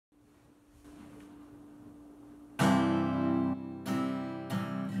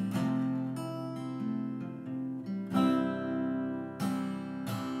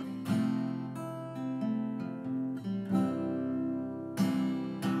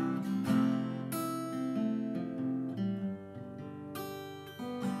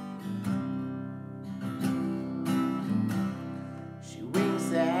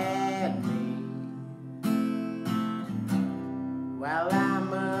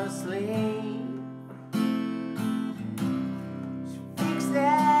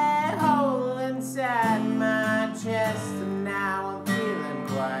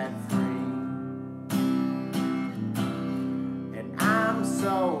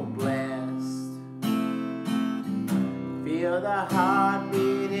feel the heart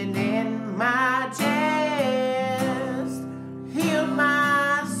beating in my chest. Healed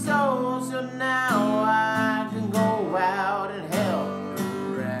my soul, so now I can go out and help the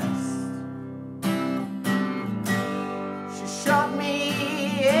rest. She showed me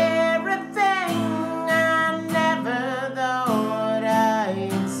everything I never thought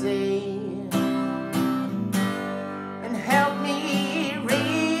I'd see, and helped me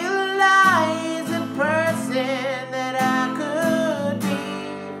realize the person that I could be.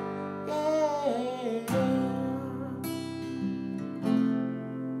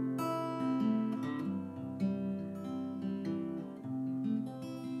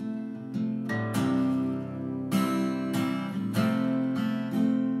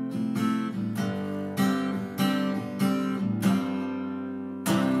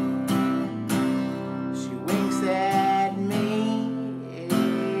 She winks at me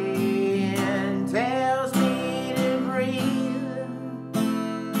and tells me to breathe.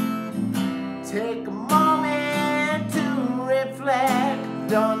 Take a moment to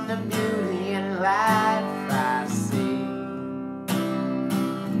reflect on the beauty in life I see.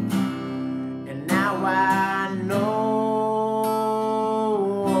 And now I know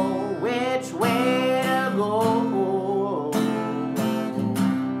which way to go.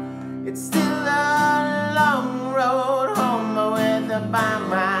 It's still a long road home, but with her by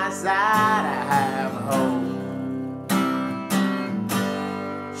my side I have hope.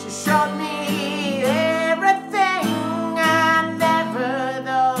 She showed me everything I never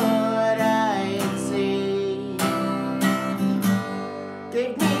thought I'd see.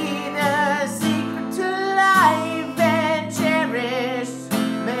 Gave me the secret to life and cherished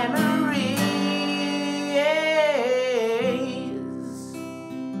memories.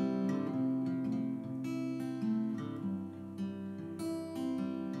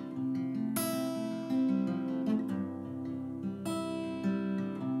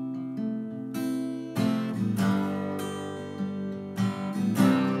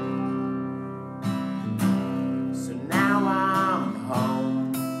 So now I'm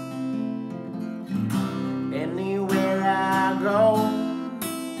home. Anywhere I go,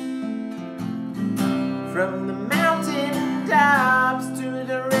 from the mountain tops to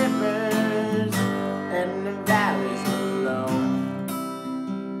the rivers and the valleys below,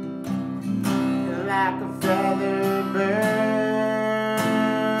 like a feathered bird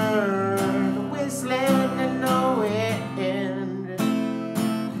whistling in the wind,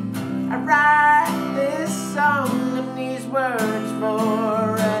 I write this song and these words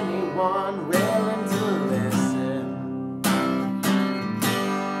for anyone willing to listen.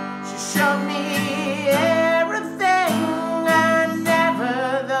 She showed me everything I never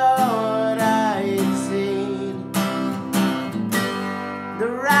thought I'd seen. The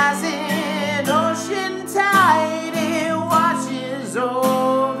rising ocean tide, it washes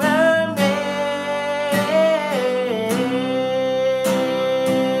over me.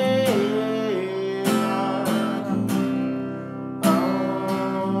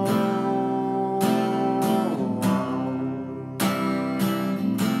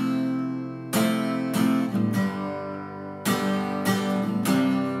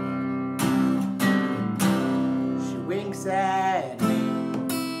 She winks at me.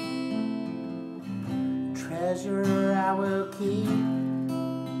 Treasure I will keep.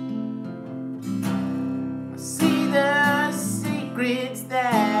 I see the secrets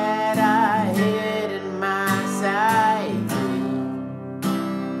that I hid in my psyche.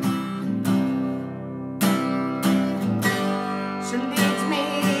 She leads me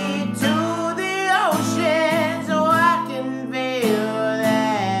to the ocean so I can feel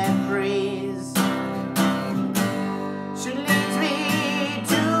that breeze. She leads me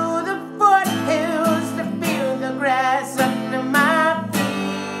to the foothills to feel the grass under my feet.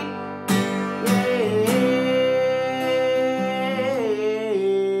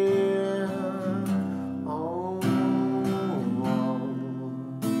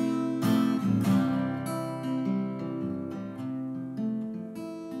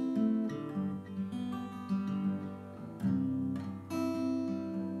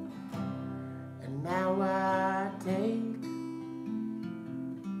 And now I take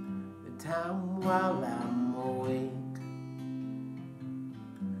the time while I'm awake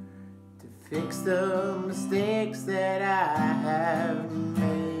to fix the mistakes that I have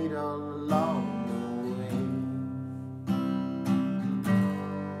made all along the way.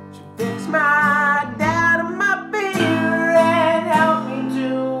 She fixed my doubt and my fear and helped me to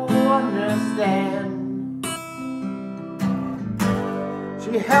understand.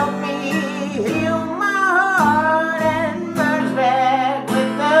 She helped me heal